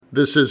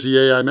This is the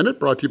AI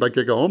Minute, brought to you by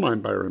GigaOM. I'm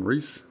Byron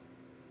Reese.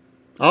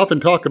 I often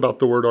talk about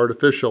the word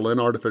artificial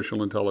and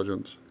artificial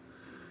intelligence.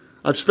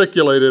 I've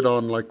speculated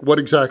on what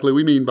exactly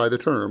we mean by the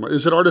term.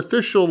 Is it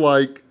artificial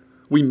like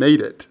we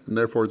made it, and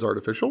therefore it's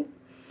artificial?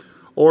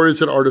 Or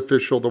is it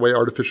artificial the way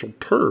artificial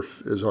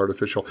turf is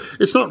artificial?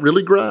 It's not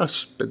really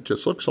grass, it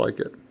just looks like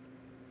it.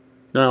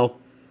 Now,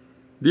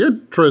 the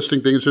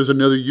interesting thing is there's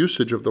another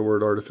usage of the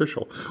word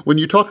artificial. When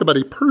you talk about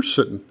a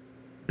person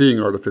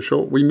being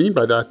artificial, we mean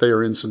by that they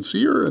are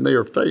insincere and they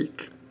are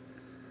fake.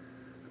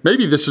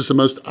 Maybe this is the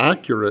most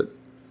accurate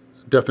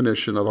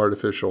definition of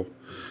artificial.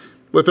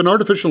 If an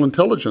artificial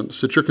intelligence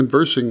that you're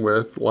conversing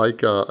with,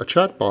 like a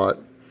chatbot,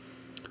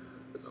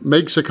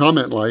 makes a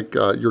comment like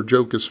your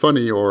joke is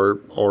funny or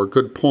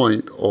good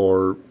point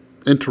or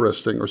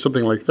interesting or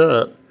something like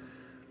that,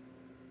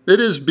 it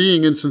is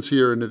being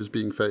insincere and it is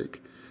being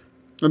fake.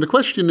 And the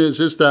question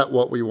is that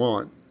what we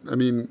want? I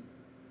mean,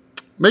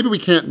 maybe we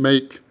can't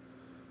make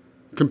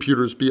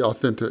computers be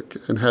authentic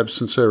and have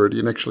sincerity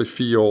and actually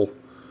feel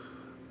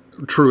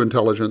true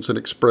intelligence and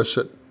express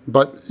it.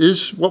 But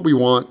is what we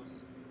want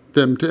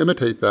them to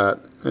imitate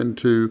that and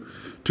to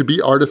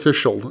be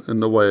artificial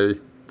in the way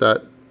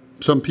that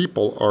some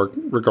people are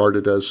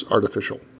regarded as artificial?